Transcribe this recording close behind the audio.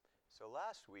So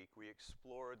last week we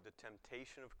explored the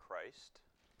temptation of Christ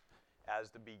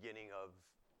as the beginning of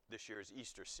this year's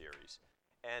Easter series.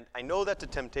 And I know that the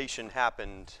temptation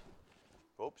happened.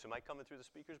 Oops, am I coming through the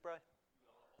speakers, Bri?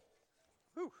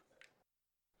 Whew.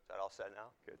 Is that all set now?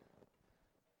 Good.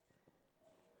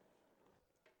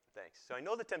 Thanks. So I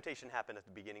know the temptation happened at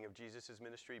the beginning of Jesus'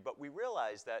 ministry, but we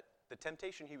realized that the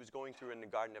temptation he was going through in the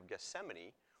Garden of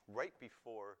Gethsemane, right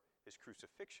before his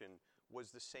crucifixion,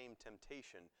 was the same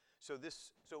temptation. So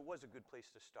it was a good place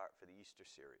to start for the Easter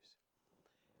series.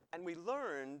 And we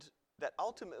learned that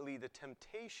ultimately the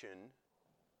temptation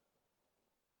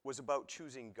was about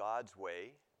choosing God's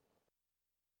way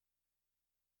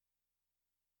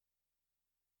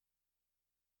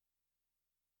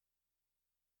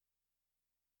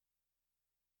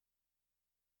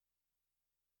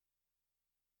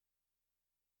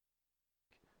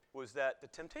was that the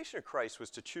temptation of Christ was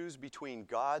to choose between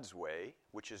God's way,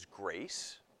 which is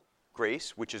grace,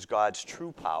 which is God's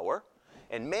true power,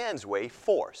 and man's way,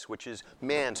 force, which is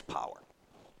man's power.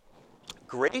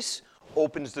 Grace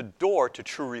opens the door to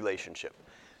true relationship.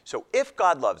 So if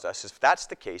God loves us, if that's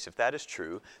the case, if that is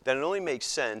true, then it only makes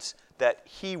sense that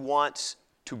he wants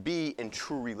to be in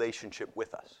true relationship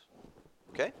with us.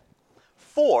 Okay?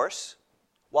 Force,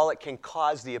 while it can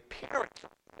cause the appearance of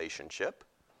relationship,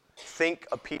 think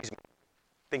appeasement.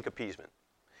 Think appeasement.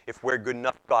 If we're good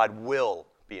enough, God will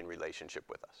be in relationship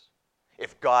with us.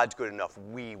 If God's good enough,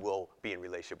 we will be in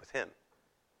relationship with him.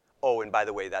 Oh, and by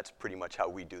the way, that's pretty much how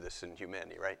we do this in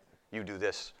humanity, right? You do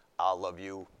this, I'll love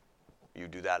you. You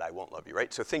do that, I won't love you,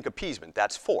 right? So think appeasement,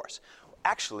 that's force.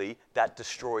 Actually, that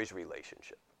destroys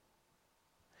relationship.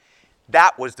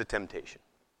 That was the temptation.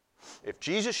 If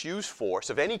Jesus used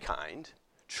force of any kind,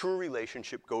 true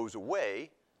relationship goes away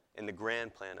and the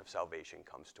grand plan of salvation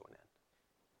comes to an end.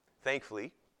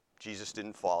 Thankfully, Jesus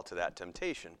didn't fall to that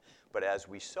temptation. But as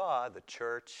we saw, the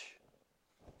church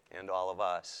and all of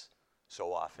us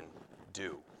so often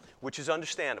do, which is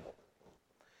understandable.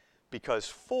 Because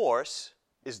force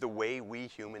is the way we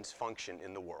humans function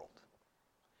in the world.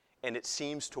 And it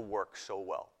seems to work so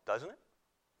well, doesn't it?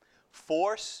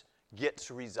 Force gets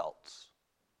results.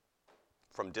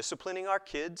 From disciplining our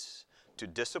kids, to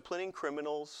disciplining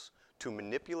criminals, to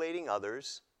manipulating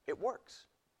others, it works.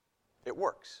 It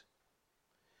works.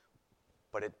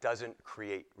 But it doesn't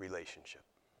create relationship.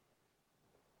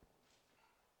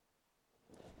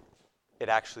 It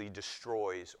actually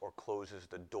destroys or closes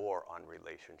the door on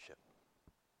relationship.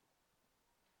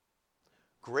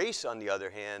 Grace, on the other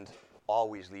hand,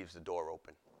 always leaves the door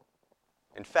open.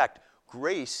 In fact,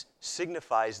 grace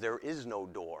signifies there is no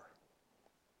door.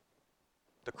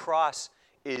 The cross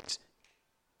is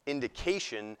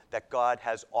indication that God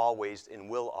has always and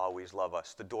will always love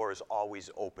us. The door is always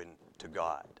open to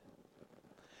God.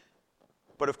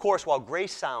 But of course, while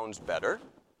grace sounds better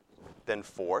than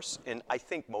force, and I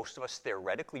think most of us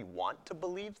theoretically want to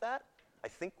believe that, I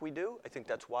think we do. I think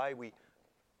that's why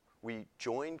we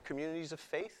join communities of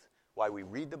faith, why we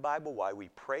read the Bible, why we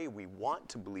pray. We want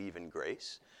to believe in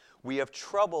grace. We have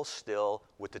trouble still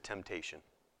with the temptation.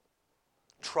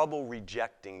 Trouble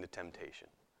rejecting the temptation.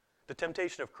 The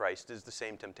temptation of Christ is the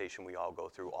same temptation we all go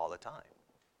through all the time.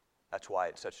 That's why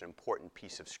it's such an important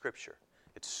piece of Scripture.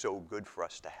 It's so good for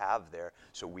us to have there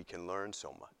so we can learn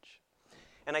so much.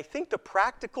 And I think the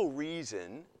practical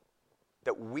reason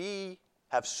that we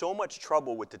have so much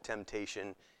trouble with the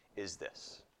temptation is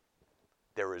this.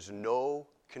 There is no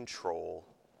control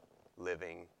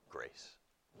living grace.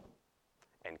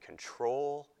 And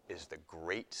control is the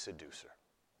great seducer.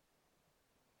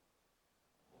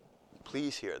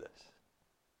 Please hear this.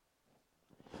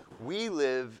 We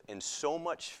live in so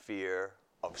much fear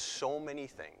of so many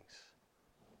things.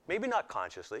 Maybe not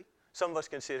consciously. Some of us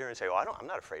can sit here and say, I'm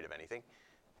not afraid of anything.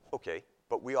 Okay,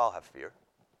 but we all have fear.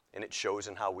 And it shows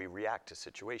in how we react to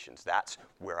situations. That's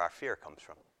where our fear comes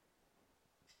from.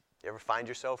 You ever find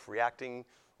yourself reacting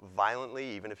violently,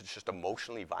 even if it's just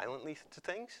emotionally violently to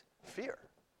things? Fear.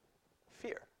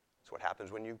 Fear. It's what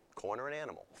happens when you corner an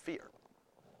animal. Fear.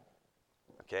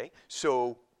 Okay?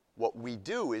 So what we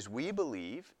do is we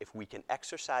believe if we can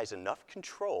exercise enough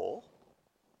control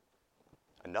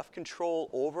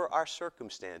over our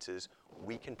circumstances,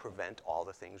 we can prevent all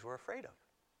the things we're afraid of.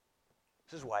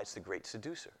 This is why it's the great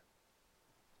seducer.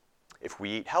 If we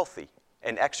eat healthy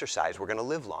and exercise, we're going to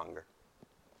live longer.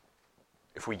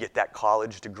 If we get that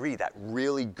college degree, that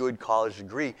really good college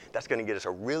degree, that's going to get us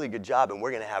a really good job, and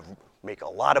we're going to make a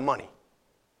lot of money.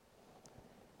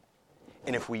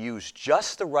 And if we use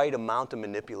just the right amount of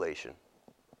manipulation,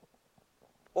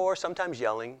 or sometimes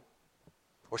yelling,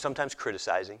 or sometimes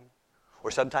criticizing, or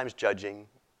sometimes judging,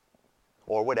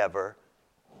 or whatever,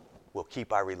 we'll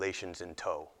keep our relations in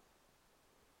tow.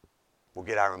 We'll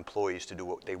get our employees to do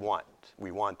what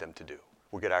we want them to do.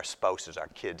 We'll get our spouses, our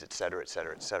kids, et cetera, et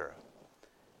cetera, et cetera.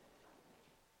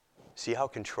 See how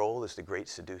control is the great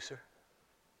seducer?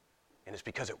 And it's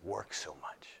because it works so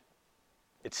much.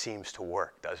 It seems to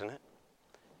work, doesn't it?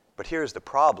 But here's the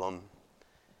problem.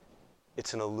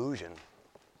 It's an illusion.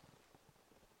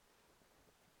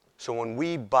 So when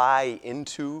we buy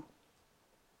into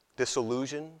this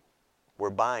illusion, we're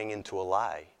buying into a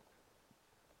lie.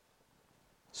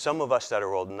 Some of us that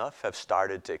are old enough have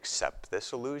started to accept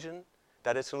this illusion,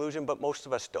 that it's an illusion, but most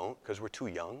of us don't because we're too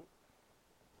young.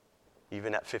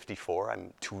 Even at 54,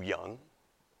 I'm too young.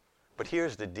 But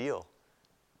here's the deal.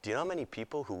 Do you know how many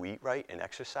people who eat right and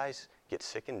exercise get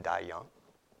sick and die young?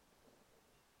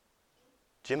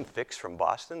 Jim Fixx from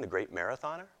Boston, the great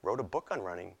marathoner, wrote a book on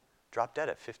running, dropped dead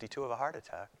at 52 of a heart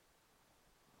attack.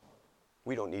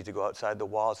 We don't need to go outside the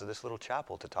walls of this little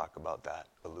chapel to talk about that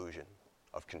illusion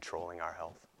of controlling our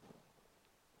health.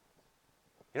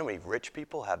 You know how many rich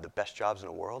people have the best jobs in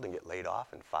the world and get laid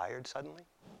off and fired suddenly?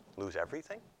 Lose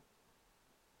everything?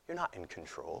 You're not in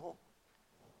control.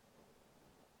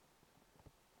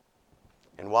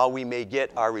 And while we may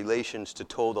get our relations to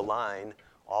toe the line,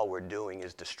 all we're doing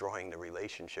is destroying the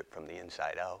relationship from the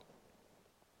inside out.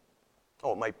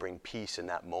 Oh, it might bring peace in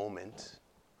that moment,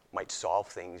 might solve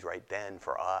things right then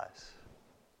for us,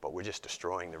 but we're just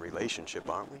destroying the relationship,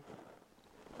 aren't we?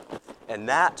 And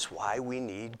that's why we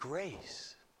need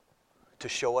grace, to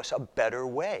show us a better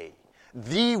way.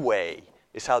 The way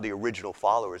is how the original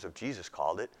followers of Jesus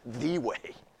called it, the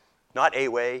way. Not a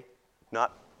way,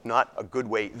 not a good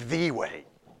way, the way.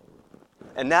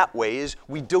 And that way is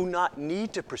we do not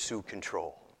need to pursue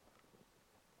control.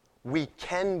 We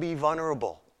can be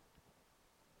vulnerable.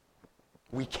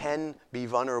 We can be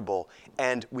vulnerable,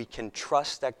 and we can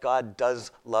trust that God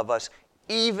does love us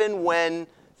even when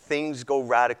things go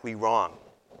radically wrong.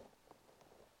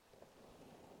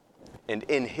 And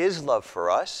in His love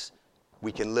for us,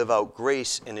 we can live out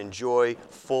grace and enjoy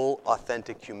full,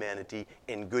 authentic humanity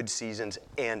in good seasons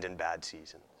and in bad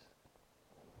seasons.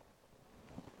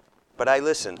 But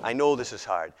I know this is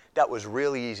hard. That was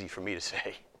really easy for me to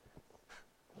say.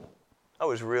 That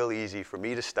was really easy for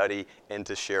me to study and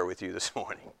to share with you this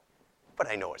morning. But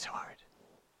I know it's hard.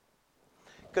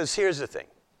 Because here's the thing.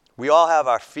 We all have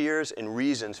our fears and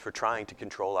reasons for trying to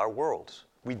control our worlds.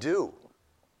 We do.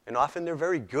 And often they're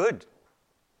very good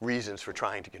reasons for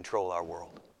trying to control our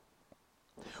world.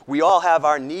 We all have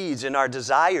our needs and our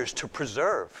desires to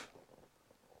preserve.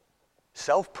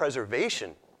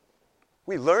 Self-preservation.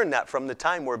 We learn that from the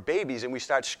time we're babies and we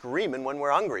start screaming when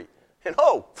we're hungry. And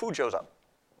food shows up.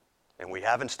 And we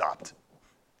haven't stopped.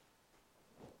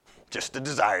 Just the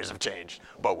desires have changed.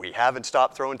 But we haven't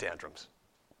stopped throwing tantrums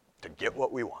to get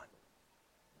what we want.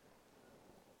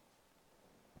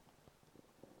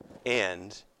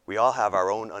 And we all have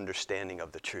our own understanding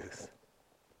of the truth.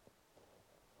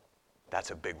 That's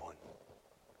a big one.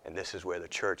 And this is where the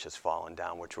church has fallen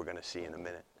down, which we're going to see in a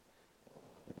minute.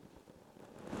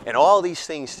 And all these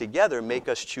things together make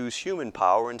us choose human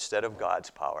power instead of God's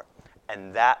power.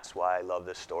 And that's why I love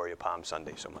this story of Palm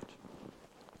Sunday so much.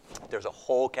 There's a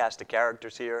whole cast of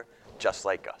characters here, just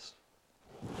like us,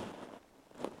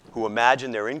 who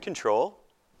imagine they're in control,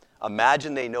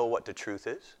 imagine they know what the truth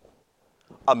is,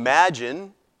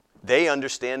 imagine they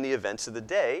understand the events of the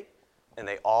day, and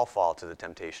they all fall to the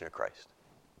temptation of Christ.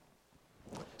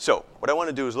 So, what I want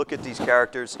to do is look at these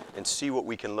characters and see what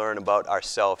we can learn about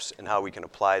ourselves and how we can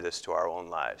apply this to our own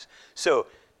lives. So,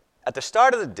 at the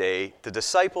start of the day, the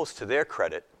disciples, to their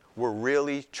credit, were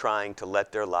really trying to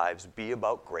let their lives be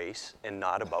about grace and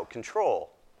not about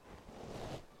control.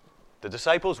 The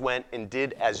disciples went and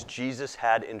did as Jesus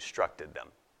had instructed them.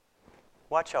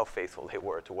 Watch how faithful they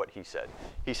were to what He said.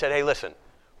 He said, hey, listen,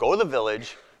 go to the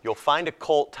village. You'll find a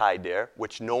colt tied there,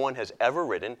 which no one has ever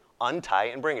ridden. Untie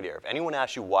it and bring it here. If anyone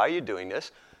asks you, why are you doing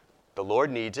this? The Lord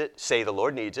needs it. Say the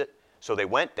Lord needs it. So they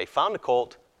went, they found the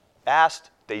colt, asked,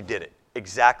 they did it.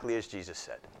 Exactly as Jesus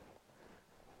said.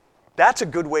 That's a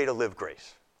good way to live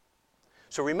grace.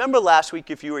 So remember last week,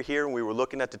 if you were here and we were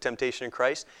looking at the temptation in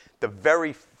Christ, the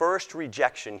very first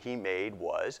rejection He made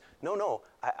was, no,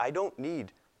 I don't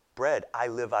need bread. I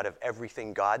live out of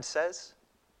everything God says.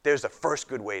 There's the first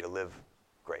good way to live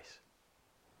grace.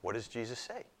 What does Jesus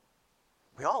say?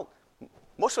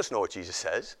 Most of us know what Jesus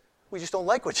says. We just don't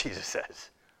like what Jesus says.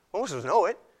 Most of us know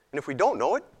it. And if we don't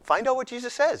know it, find out what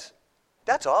Jesus says.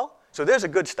 That's all. So there's a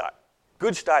good start.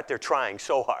 Good start, they're trying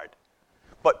so hard.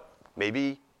 But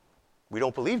maybe we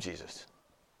don't believe Jesus.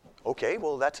 Okay,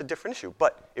 well, that's a different issue.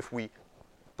 But if we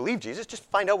believe Jesus, just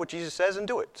find out what Jesus says and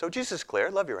do it. So Jesus is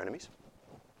clear, love your enemies.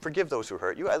 Forgive those who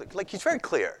hurt you. Like he's very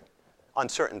clear on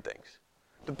certain things.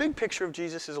 The big picture of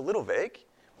Jesus is a little vague,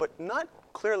 but not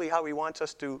clearly how he wants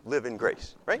us to live in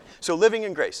grace, right? So living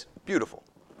in grace, beautiful.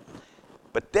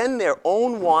 But then their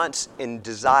own wants and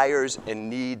desires and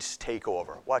needs take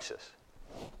over. Watch this.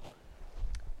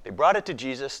 They brought it to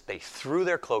Jesus. They threw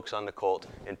their cloaks on the colt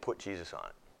and put Jesus on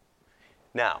it.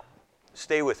 Now,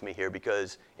 stay with me here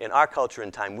because in our culture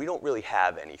and time, we don't really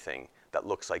have anything that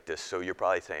looks like this. So you're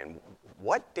probably saying,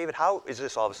 what, David? How is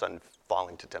this all of a sudden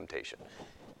falling to temptation?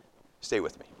 Stay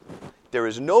with me. There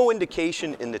is no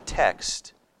indication in the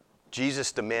text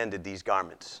Jesus demanded these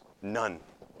garments. None.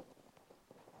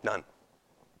 None.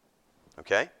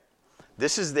 Okay?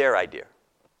 This is their idea.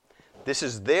 This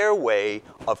is their way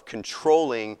of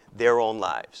controlling their own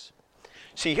lives.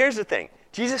 See, here's the thing.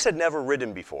 Jesus had never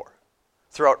ridden before.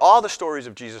 Throughout all the stories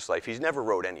of Jesus' life, he's never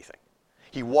rode anything.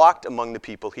 He walked among the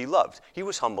people he loved. He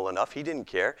was humble enough. He didn't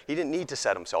care. He didn't need to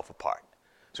set himself apart.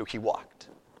 So he walked.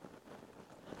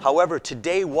 However,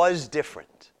 today was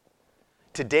different.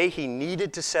 Today he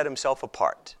needed to set himself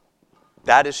apart.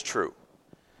 That is true.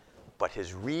 But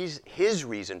his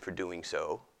reason for doing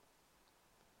so,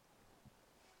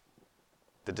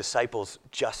 the disciples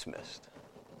just missed.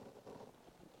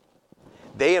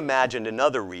 They imagined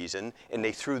another reason, and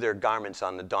they threw their garments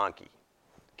on the donkey.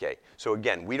 Okay, so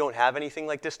again, we don't have anything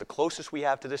like this. The closest we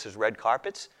have to this is red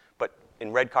carpets, but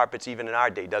in red carpets, even in our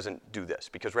day, doesn't do this,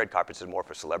 because red carpets is more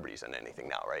for celebrities than anything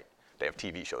now, right? They have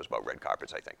TV shows about red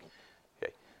carpets, I think.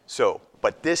 Okay, so,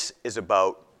 but this is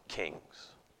about kings.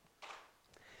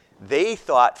 They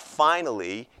thought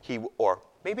finally or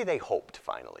maybe they hoped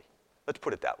finally. Let's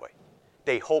put it that way.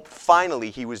 They hoped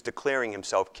finally he was declaring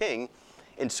himself king,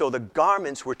 and so the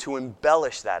garments were to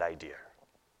embellish that idea.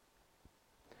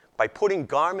 By putting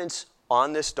garments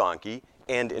on this donkey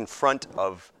and in front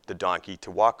of the donkey to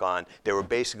walk on, they were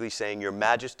basically saying, Your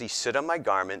Majesty, sit on my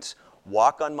garments,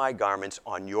 walk on my garments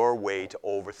on your way to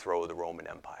overthrow the Roman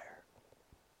Empire.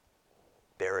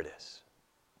 There it is.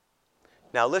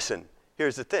 Now listen,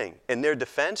 here's the thing. In their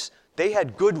defense, they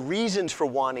had good reasons for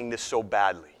wanting this so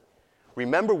badly.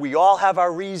 Remember, we all have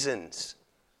our reasons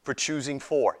for choosing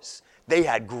force. They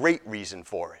had great reason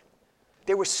for it.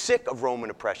 They were sick of Roman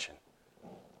oppression.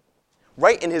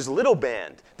 Right in his little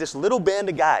band, this little band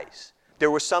of guys,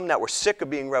 there were some that were sick of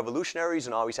being revolutionaries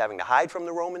and always having to hide from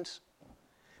the Romans.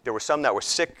 There were some that were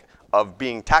sick of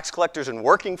being tax collectors and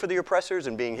working for the oppressors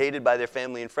and being hated by their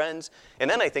family and friends. And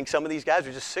then I think some of these guys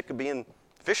were just sick of being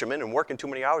fishermen and working too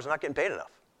many hours and not getting paid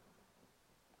enough.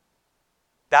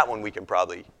 That one we can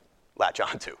probably latch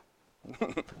on to.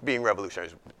 Being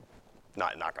revolutionaries,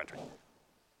 not in our country.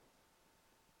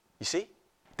 You see?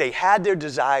 They had their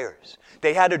desires.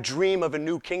 They had a dream of a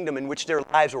new kingdom in which their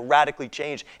lives were radically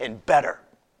changed and better.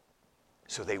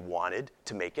 So they wanted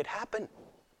to make it happen.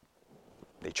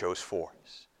 They chose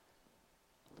force.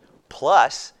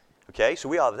 Plus, okay, so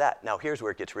we all have that. Now here's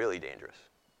where it gets really dangerous.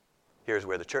 Here's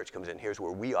where the church comes in. Here's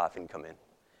where we often come in.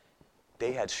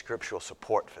 They had scriptural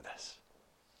support for this.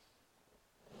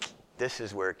 This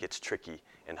is where it gets tricky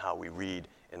in how we read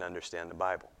and understand the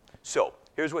Bible. So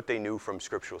here's what they knew from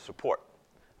scriptural support.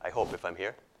 I hope if I'm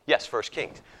here. Yes, 1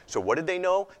 Kings. So what did they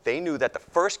know? They knew that the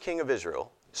first king of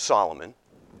Israel, Solomon,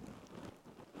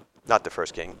 not the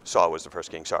first king, Saul was the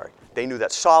first king, sorry. They knew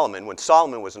that Solomon, when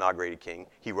Solomon was inaugurated king,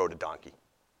 he rode a donkey.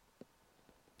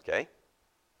 Okay?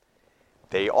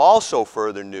 They also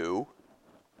further knew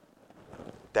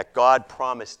that God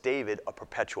promised David a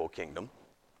perpetual kingdom.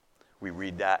 We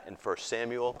read that in 1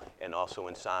 Samuel and also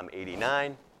in Psalm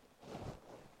 89.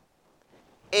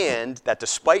 And that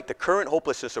despite the current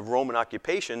hopelessness of Roman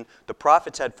occupation, the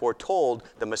prophets had foretold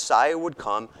the Messiah would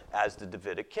come as the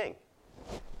Davidic king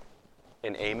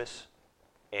in Amos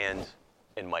and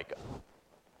in Micah.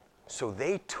 So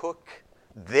they took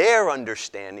their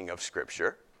understanding of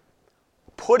Scripture,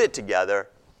 put it together,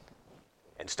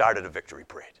 and started a victory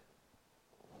parade.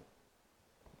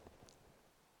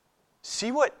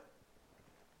 See what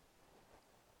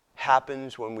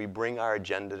happens when we bring our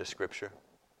agenda to Scripture?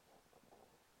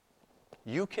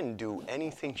 You can do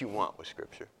anything you want with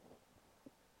Scripture.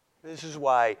 This is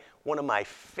why one of my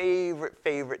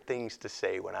favorite things to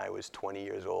say when I was 20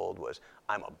 years old was,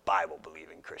 I'm a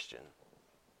Bible-believing Christian.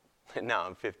 And now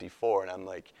I'm 54, and I'm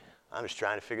like, I'm just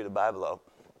trying to figure the Bible out.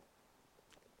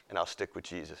 And I'll stick with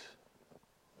Jesus.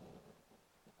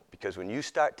 Because when you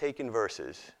start taking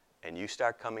verses, and you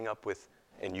start coming up with,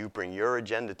 and you bring your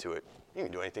agenda to it, you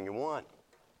can do anything you want.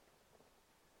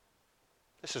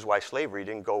 This is why slavery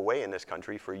didn't go away in this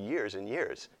country for years and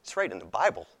years. It's right in the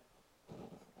Bible.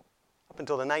 Up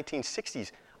until the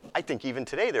 1960s, I think even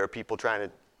today there are people trying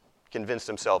to convince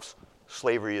themselves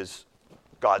slavery is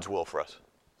God's will for us.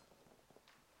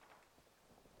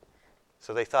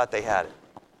 So they thought they had it.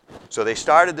 So they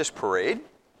started this parade,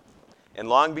 and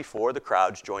long before, the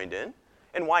crowds joined in.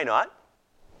 And why not?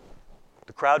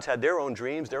 The crowds had their own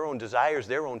dreams, their own desires,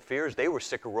 their own fears. They were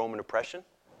sick of Roman oppression.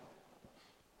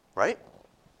 Right?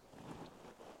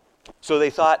 So they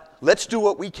thought, let's do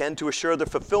what we can to assure the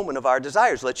fulfillment of our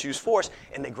desires. Let's use force.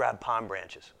 And they grabbed palm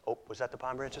branches. Oh, was that the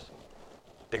palm branches?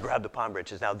 They grabbed the palm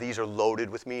branches. Now, these are loaded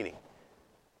with meaning.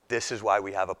 This is why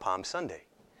we have a Palm Sunday.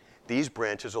 These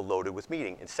branches are loaded with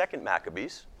meaning. In 2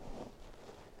 Maccabees,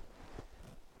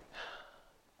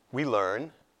 we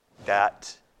learn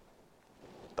that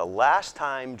the last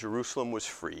time Jerusalem was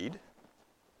freed,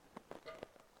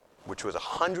 which was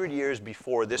 100 years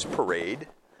before this parade,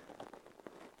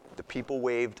 the people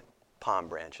waved palm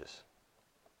branches.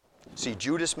 See,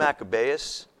 Judas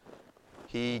Maccabeus,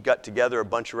 he got together a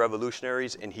bunch of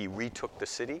revolutionaries and he retook the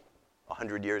city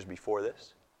 100 years before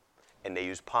this, and they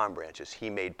used palm branches. He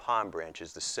made palm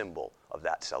branches the symbol of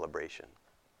that celebration.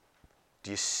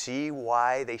 Do you see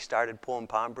why they started pulling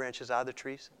palm branches out of the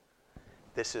trees?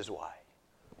 This is why.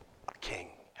 A king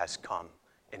has come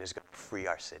and is going to free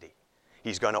our city.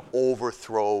 He's going to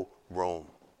overthrow Rome.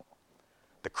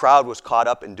 The crowd was caught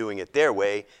up in doing it their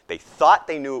way. They thought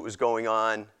they knew what was going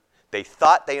on. They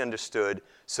thought they understood,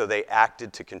 so they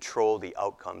acted to control the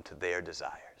outcome to their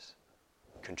desires.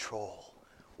 Control.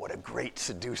 What a great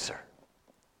seducer.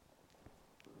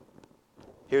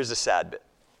 Here's the sad bit.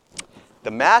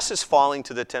 The masses falling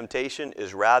to the temptation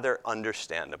is rather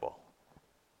understandable,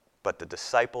 but the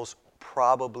disciples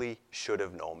probably should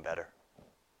have known better.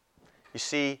 You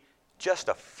see, just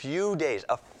a few days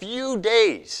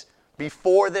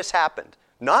before this happened,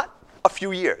 not a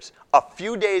few years, a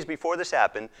few days before this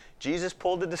happened, Jesus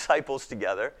pulled the disciples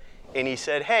together and he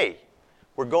said, hey,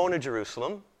 we're going to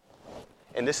Jerusalem,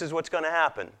 and this is what's going to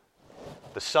happen.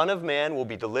 The Son of Man will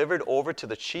be delivered over to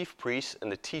the chief priests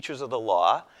and the teachers of the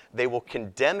law. They will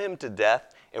condemn him to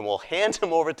death and will hand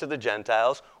him over to the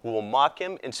Gentiles, who will mock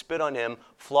him and spit on him,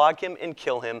 flog him and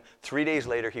kill him. 3 days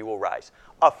later, he will rise.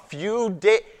 A few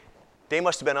days. They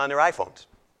must have been on their iPhones.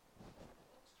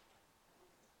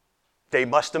 They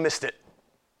must have missed it.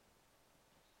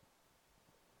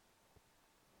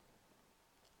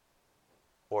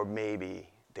 Or maybe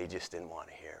they just didn't want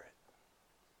to hear it.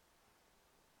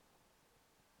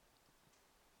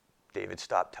 David,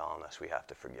 stop telling us we have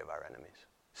to forgive our enemies.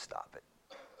 Stop it.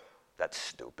 That's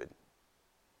stupid.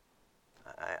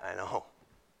 I know.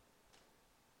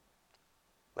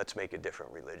 Let's make a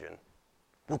different religion.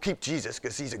 We'll keep Jesus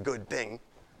because he's a good thing,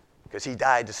 because he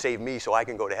died to save me so I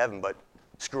can go to heaven, but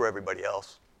screw everybody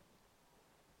else.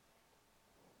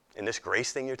 And this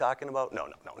grace thing you're talking about?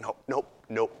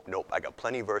 Nope. I got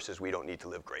plenty of verses we don't need to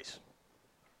live grace.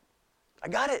 I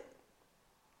got it.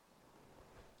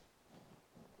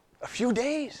 A few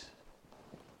days.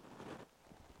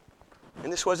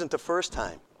 And this wasn't the first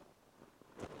time.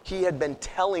 He had been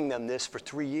telling them this for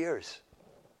 3 years.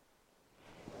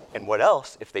 And what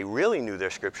else? If they really knew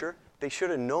their scripture, they should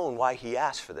have known why he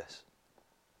asked for this.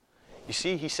 You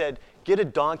see, he said, get a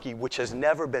donkey which has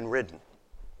never been ridden.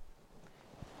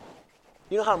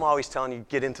 You know how I'm always telling you,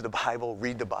 get into the Bible,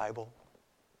 read the Bible?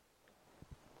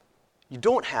 You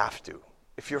don't have to.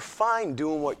 If you're fine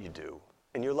doing what you do,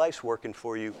 and your life's working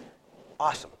for you,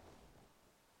 awesome.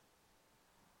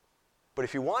 But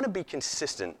if you want to be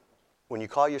consistent when you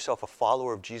call yourself a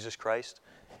follower of Jesus Christ,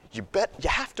 you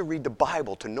have to read the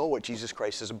Bible to know what Jesus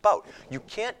Christ is about. You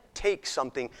can't take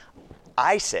something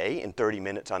I say in 30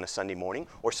 minutes on a Sunday morning,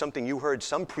 or something you heard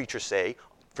some preacher say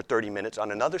for 30 minutes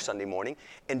on another Sunday morning,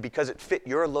 and because it fit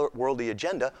your worldly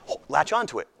agenda, latch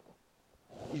onto it.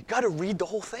 You've got to read the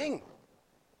whole thing.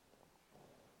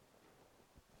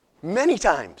 Many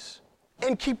times.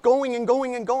 And keep going and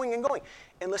going and going and going.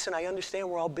 And listen, I understand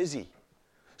we're all busy.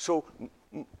 So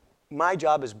my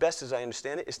job, as best as I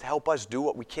understand it, is to help us do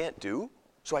what we can't do.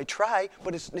 So I try,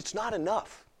 but it's not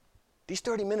enough. These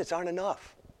 30 minutes aren't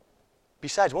enough.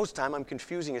 Besides, most of the time I'm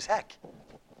confusing as heck.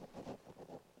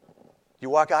 You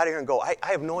walk out of here and go, I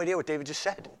have no idea what David just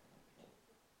said.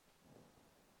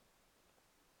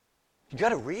 You got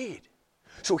to read.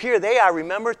 So here they are,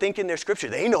 remember, thinking their scripture.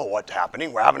 They know what's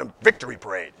happening. We're having a victory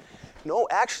parade. No,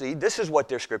 actually, this is what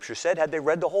their scripture said had they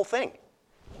read the whole thing.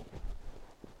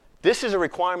 This is a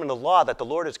requirement of law that the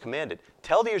Lord has commanded.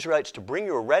 Tell the Israelites to bring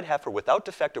you a red heifer without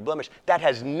defect or blemish that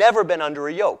has never been under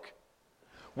a yoke,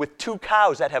 with 2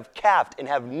 cows that have calved and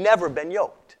have never been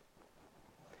yoked.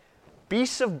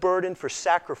 Beasts of burden for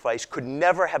sacrifice could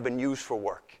never have been used for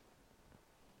work.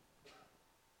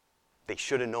 They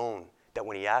should have known that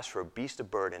when he asked for a beast of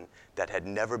burden that had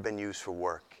never been used for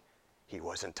work, he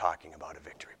wasn't talking about a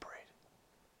victory parade.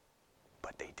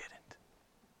 But they didn't.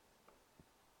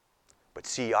 But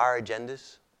see our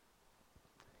agendas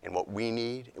and what we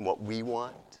need and what we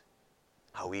want,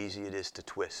 how easy it is to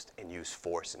twist and use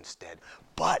force instead.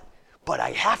 But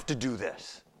I have to do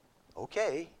this.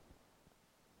 Okay.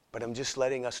 But I'm just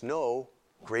letting us know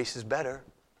grace is better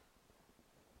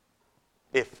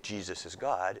if Jesus is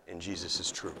God and Jesus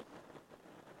is true.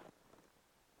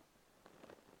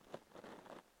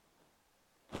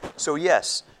 So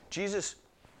yes, Jesus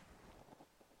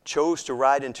chose to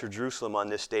ride into Jerusalem on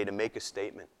this day to make a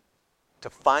statement, to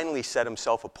finally set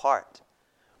himself apart.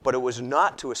 But it was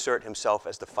not to assert himself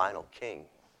as the final king.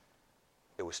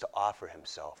 It was to offer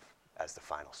himself as the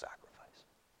final sacrifice.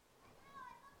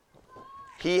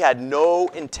 He had no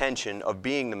intention of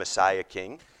being the Messiah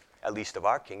king, at least of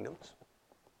our kingdoms.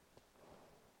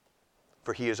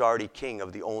 For he is already king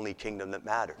of the only kingdom that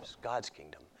matters, God's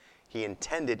kingdom. He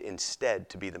intended instead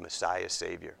to be the Messiah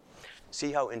Savior.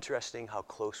 See how interesting, how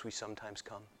close we sometimes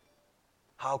come?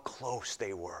 How close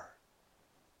they were.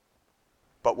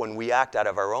 But when we act out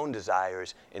of our own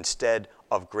desires instead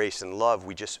of grace and love,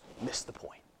 we just miss the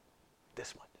point.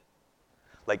 This much.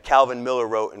 Like Calvin Miller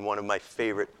wrote in one of my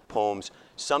favorite poems,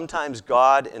 sometimes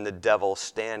God and the devil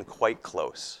stand quite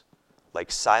close, like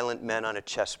silent men on a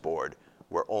chessboard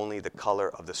where only the color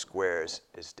of the squares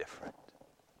is different.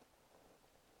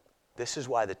 This is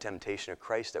why the temptation of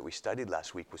Christ that we studied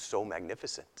last week was so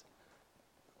magnificent.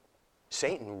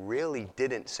 Satan really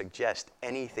didn't suggest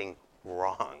anything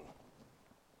wrong.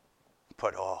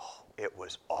 But it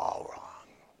was all wrong.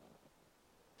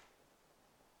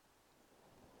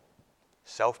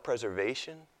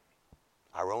 Self-preservation,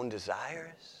 our own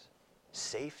desires,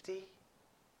 safety,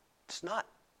 it's not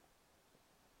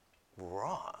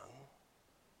wrong.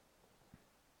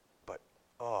 But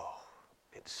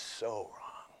it's so wrong.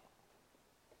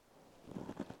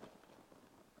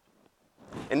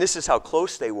 And this is how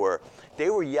close they were. They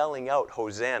were yelling out,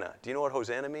 Hosanna. Do you know what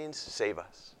Hosanna means? Save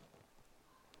us.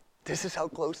 This is how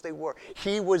close they were.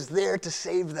 He was there to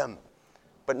save them,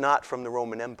 but not from the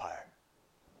Roman Empire.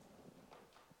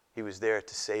 He was there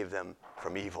to save them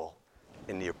from evil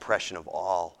and the oppression of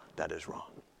all that is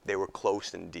wrong. They were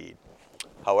close indeed.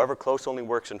 However, close only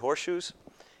works in horseshoes.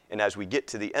 And as we get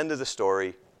to the end of the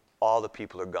story, all the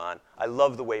people are gone. I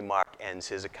love the way Mark ends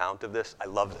his account of this. I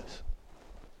love this.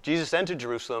 Jesus entered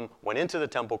Jerusalem, went into the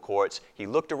temple courts. He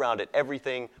looked around at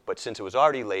everything, but since it was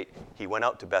already late, he went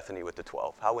out to Bethany with the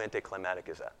 12. How anticlimactic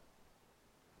is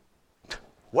that?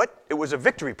 What? It was a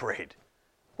victory parade.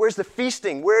 Where's the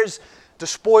feasting? Where's the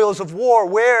spoils of war?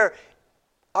 Where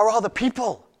are all the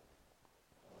people?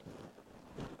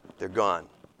 They're gone.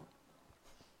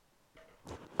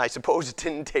 I suppose it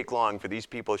didn't take long for these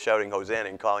people shouting Hosanna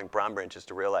and calling palm branches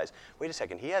to realize, wait a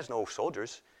second, he has no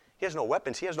soldiers. He has no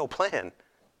weapons. He has no plan.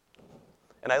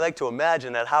 And I like to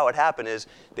imagine that how it happened is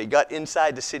they got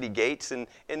inside the city gates, and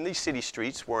these city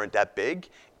streets weren't that big.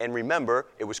 And remember,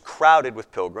 it was crowded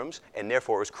with pilgrims, and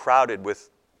therefore it was crowded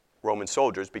with Roman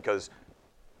soldiers because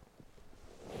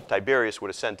Tiberius would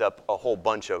have sent up a whole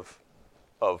bunch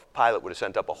Pilate would have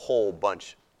sent up a whole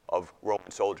bunch of Roman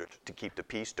soldiers to keep the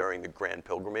peace during the grand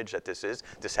pilgrimage that this is.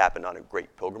 This happened on a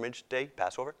great pilgrimage day,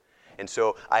 Passover. And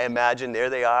so I imagine there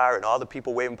they are, and all the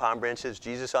people waving palm branches,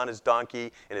 Jesus on his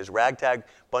donkey, and his ragtag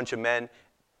bunch of men,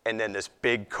 and then this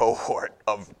big cohort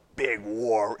of big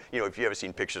war. You know, if you've ever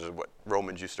seen pictures of what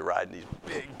Romans used to ride in these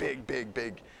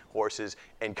big horses,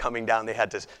 and coming down, they had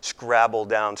to scramble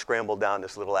down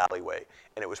this little alleyway.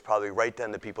 And it was probably right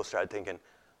then that people started thinking,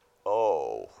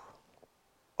 oh,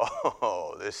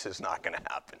 this is not going to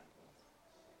happen.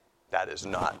 That is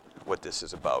not what this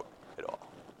is about at all.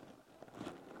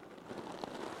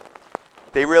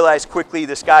 They realized quickly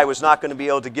this guy was not going to be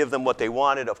able to give them what they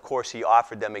wanted. Of course, he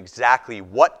offered them exactly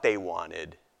what they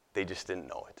wanted. They just didn't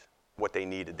know it. What they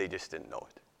needed, they just didn't know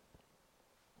it.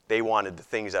 They wanted the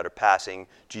things that are passing.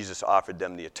 Jesus offered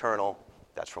them the eternal.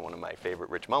 That's from one of my favorite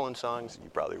Rich Mullins songs. You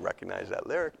probably recognize that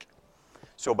lyric.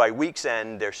 So by week's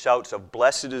end, their shouts of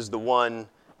blessed is the one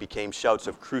became shouts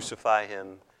of crucify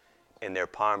him, and their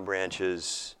palm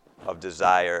branches of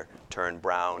desire turned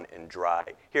brown and dry.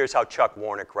 Here's how Chuck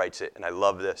Warnick writes it, and I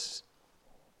love this.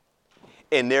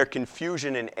 In their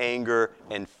confusion and anger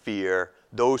and fear,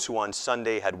 those who on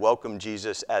Sunday had welcomed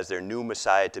Jesus as their new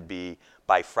Messiah to be,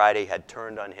 by Friday had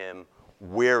turned on him,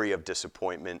 weary of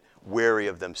disappointment, weary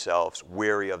of themselves,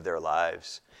 weary of their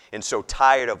lives. And so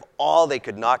tired of all they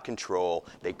could not control,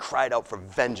 they cried out for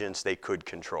vengeance they could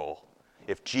control.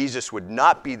 If Jesus would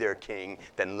not be their king,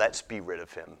 then let's be rid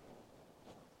of him.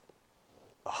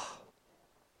 Oh,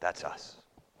 that's us.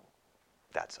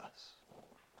 That's us.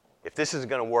 If this isn't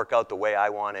going to work out the way I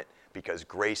want it because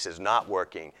grace is not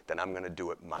working, then I'm going to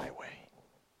do it my way.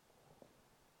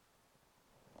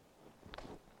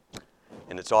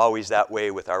 And it's always that way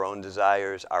with our own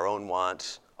desires, our own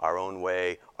wants, our own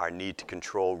way. Our need to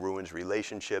control ruins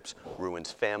relationships,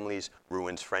 ruins families,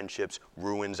 ruins friendships,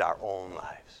 ruins our own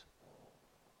lives.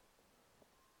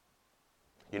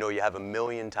 You know, you have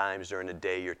 1,000,000 times during a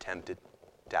day you're tempted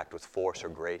to act with force or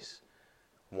grace.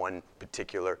 One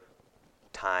particular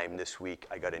time this week,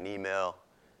 I got an email,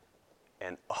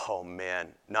 and oh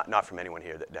man, not from anyone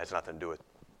here, that has nothing to do with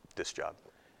this job,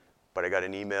 but I got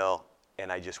an email,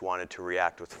 and I just wanted to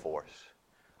react with force.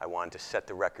 I wanted to set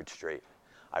the record straight.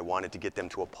 I wanted to get them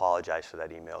to apologize for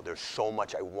that email. There's so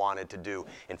much I wanted to do,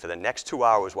 and for the next 2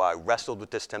 hours while I wrestled with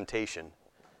this temptation,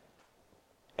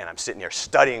 and I'm sitting there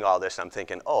studying all this, I'm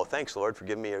thinking, oh, thanks, Lord, for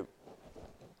giving me a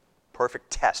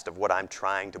perfect test of what I'm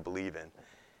trying to believe in.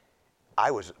 I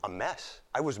was a mess.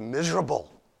 I was miserable.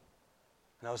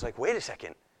 And I was like, wait a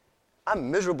second.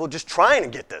 I'm miserable just trying to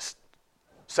get this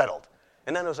settled.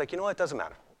 And then I was like, you know what? It doesn't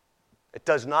matter. It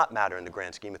does not matter in the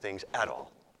grand scheme of things at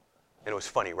all. And it was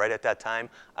funny. Right at that time,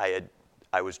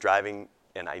 I was driving,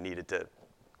 and I needed to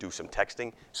do some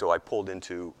texting, so I pulled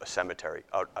into a cemetery.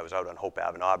 I was out on Hope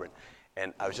Ave in Auburn.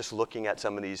 And I was just looking at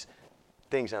some of these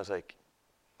things, and I was like,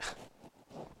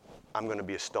 I'm going to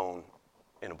be a stone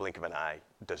in a blink of an eye.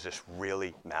 Does this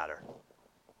really matter?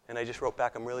 And I just wrote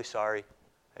back, I'm really sorry.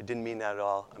 I didn't mean that at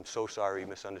all. I'm so sorry,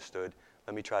 misunderstood.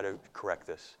 Let me try to correct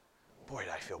this. Boy, did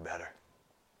I feel better.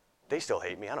 They still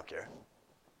hate me. I don't care.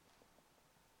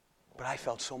 But I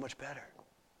felt so much better.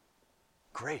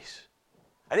 Grace.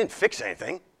 I didn't fix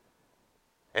anything.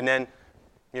 And then,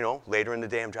 you know, later in the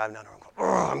day, I'm driving down the road.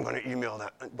 I'm going to email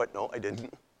that. But no, I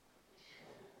didn't.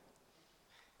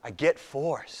 I get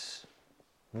force.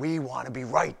 We want to be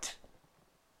right.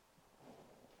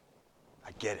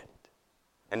 I get it.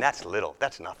 And that's little.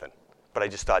 That's nothing. But I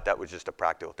just thought that was just a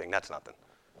practical thing. That's nothing.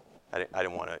 I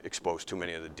didn't want to expose too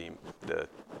many of the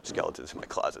skeletons in my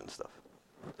closet and stuff.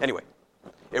 Anyway,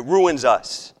 it ruins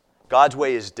us. God's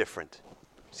way is different.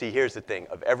 See, here's the thing.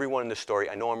 Of everyone in the story,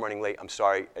 I know I'm running late. I'm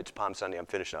sorry. It's Palm Sunday. I'm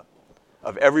finishing up.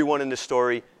 Of everyone in the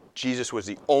story, Jesus was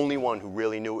the only one who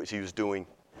really knew what he was doing,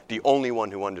 the only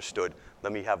one who understood.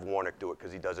 Let me have Warnick do it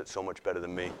because he does it so much better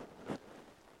than me.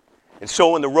 And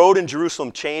so when the road in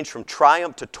Jerusalem changed from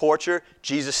triumph to torture,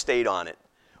 Jesus stayed on it.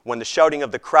 When the shouting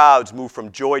of the crowds moved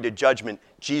from joy to judgment,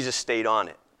 Jesus stayed on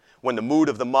it. When the mood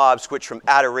of the mob switched from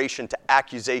adoration to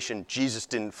accusation, Jesus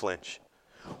didn't flinch.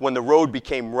 When the road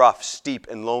became rough, steep,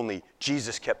 and lonely,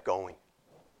 Jesus kept going.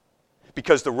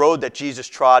 Because the road that Jesus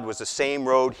trod was the same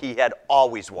road he had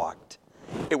always walked.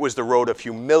 It was the road of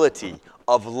humility,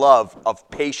 of love, of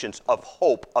patience, of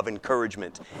hope, of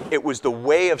encouragement. It was the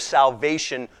way of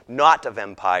salvation, not of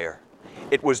empire.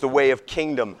 It was the way of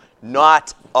kingdom,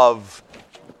 not of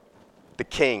the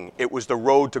king. It was the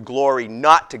road to glory,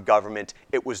 not to government.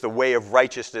 It was the way of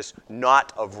righteousness,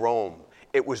 not of Rome.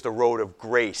 It was the road of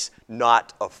grace,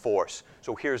 not of force.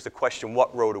 So here's the question,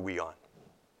 what road are we on?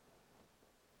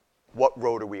 What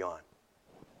road are we on?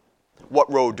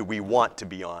 What road do we want to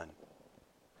be on?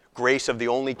 Grace of the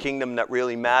only kingdom that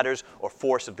really matters, or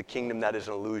force of the kingdom that is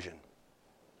an illusion?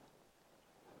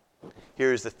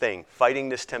 Here's the thing. Fighting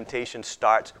this temptation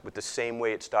starts with the same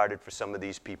way it started for some of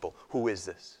these people. Who is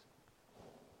this?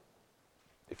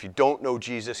 If you don't know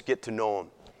Jesus, get to know him.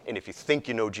 And if you think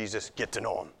you know Jesus, get to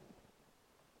know him.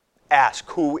 Ask,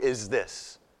 who is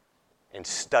this? And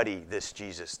study this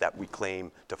Jesus that we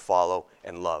claim to follow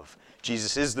and love.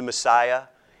 Jesus is the Messiah.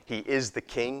 He is the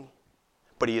King.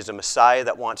 But he is a Messiah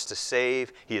that wants to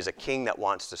save. He is a King that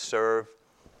wants to serve.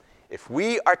 If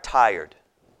we are tired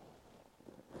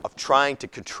of trying to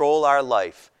control our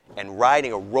life and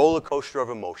riding a roller coaster of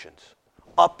emotions,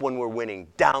 up when we're winning,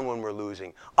 down when we're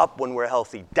losing, up when we're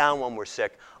healthy, down when we're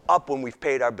sick, up when we've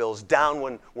paid our bills, down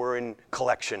when we're in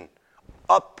collection,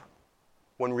 up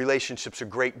when relationships are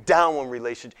great, down when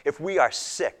relationships, if we are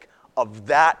sick of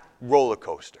that roller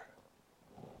coaster,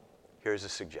 here's a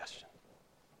suggestion.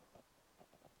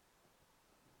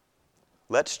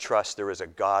 Let's trust there is a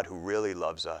God who really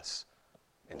loves us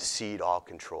and cede all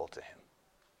control to him.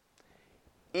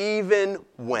 Even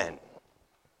when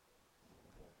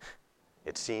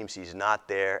it seems he's not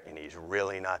there and he's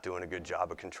really not doing a good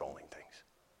job of controlling things.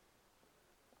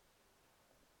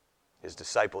 His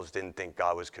disciples didn't think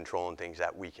God was controlling things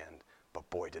that weekend, but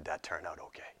boy, did that turn out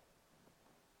okay.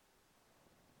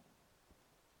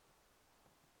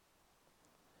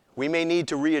 We may need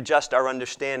to readjust our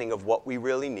understanding of what we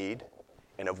really need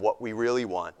and of what we really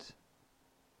want.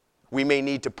 We may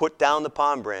need to put down the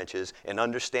palm branches and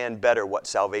understand better what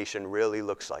salvation really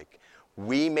looks like.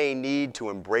 we may need to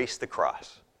embrace the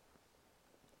cross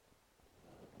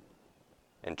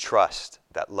and trust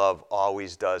that love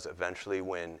always does eventually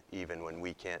win, even when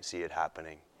we can't see it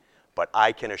happening. But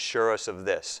I can assure us of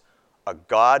this: a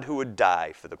God who would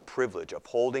die for the privilege of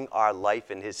holding our life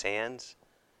in his hands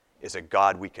is a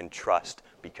God we can trust,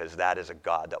 because that is a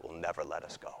God that will never let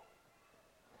us go.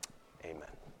 Amen.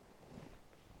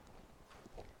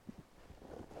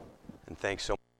 And thanks so much.